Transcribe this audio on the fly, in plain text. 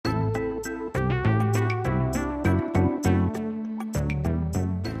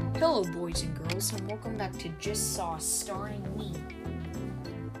Girls, and welcome back to Just Sauce, starring me,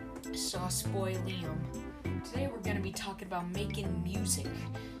 Sauce Boy Liam. Today we're going to be talking about making music.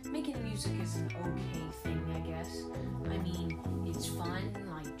 Making music is an okay thing, I guess. I mean, it's fun,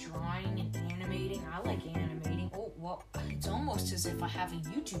 like drawing and animating. I like animating. Oh, well, it's almost as if I have a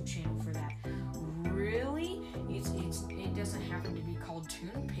YouTube channel for that. Really? It doesn't happen to be called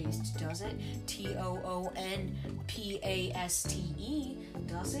Toonpaste, does it? TOONPASTE,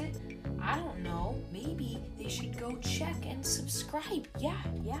 does it? I don't know. Maybe they should go check and subscribe. Yeah.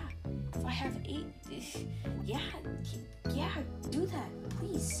 If I have 8, yeah, do that,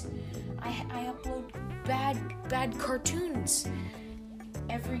 please. I upload bad cartoons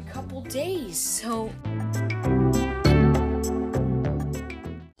every couple days, so.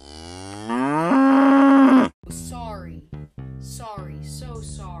 So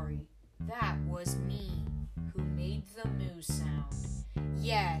sorry. That was me who made the moo sound.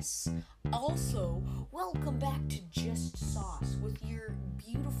 Yes. Also, welcome back to Just Sauce with your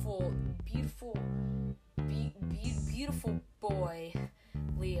beautiful boy,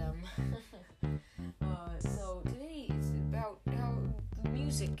 Liam. So today is about how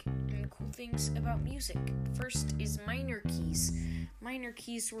music and cool things about music. First is minor keys. Minor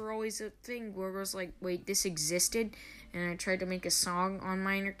keys were always a thing where I was like, wait, this existed? And I tried to make a song on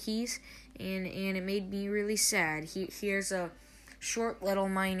minor keys, and it made me really sad. Here's a short little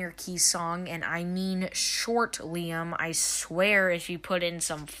minor key song, and I mean short, Liam. I swear if you put in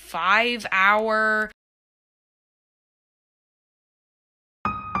some 5-hour...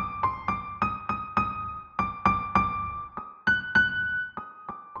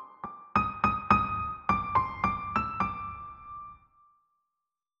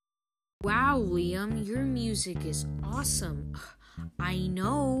 Wow, Liam, your music is awesome. I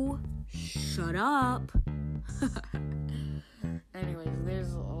know. Shut up. Anyways,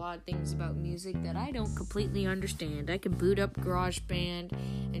 there's a lot of things about music that I don't completely understand. I can boot up GarageBand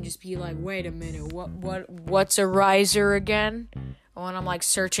and just be like, wait a minute, what's a riser again? When I'm like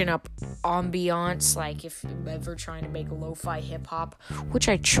searching up ambiance, like if I'm ever trying to make a lo-fi hip-hop, which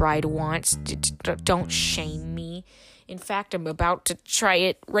I tried once, don't shame me. In fact, I'm about to try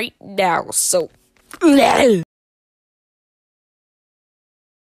it right now, so...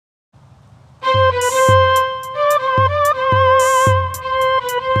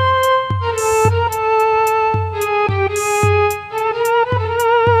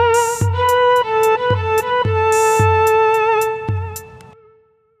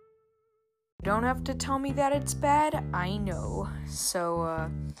 Don't have to tell me that it's bad, I know. So,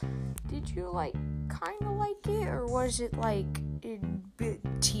 did you, kind of like it, or was it,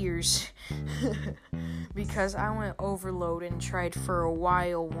 tears? Because I went overload and tried for a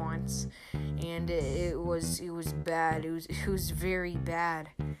while once, and it was bad. It was very bad.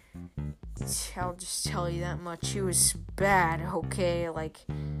 I'll just tell you that much. It was bad, okay?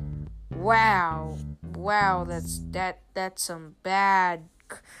 Wow, that's some bad...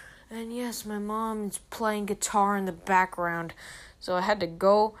 And yes, my mom is playing guitar in the background. So I had to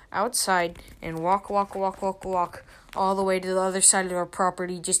go outside and walk all the way to the other side of our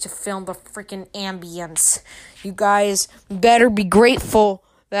property just to film the freaking ambience. You guys better be grateful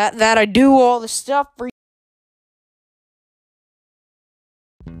that I do all the stuff for you.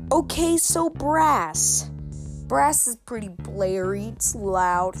 Okay, so Brass. Brass is pretty blary, it's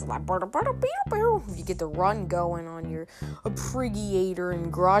loud, it's like you get the run going on your Appreciator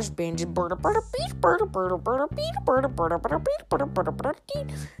and GarageBand,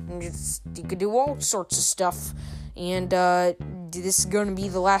 just you can do all sorts of stuff. And this is gonna be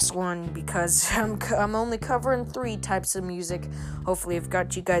the last one because I'm only covering 3 types of music. Hopefully I've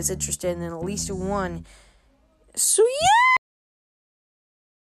got you guys interested in at least one. So yeah.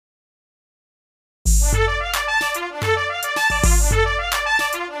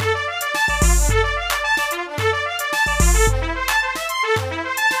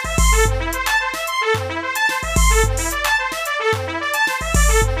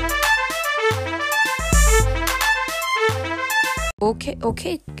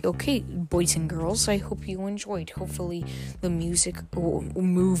 Okay, boys and girls, I hope you enjoyed. Hopefully the music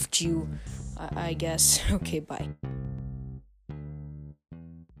moved you, I guess. Okay, bye.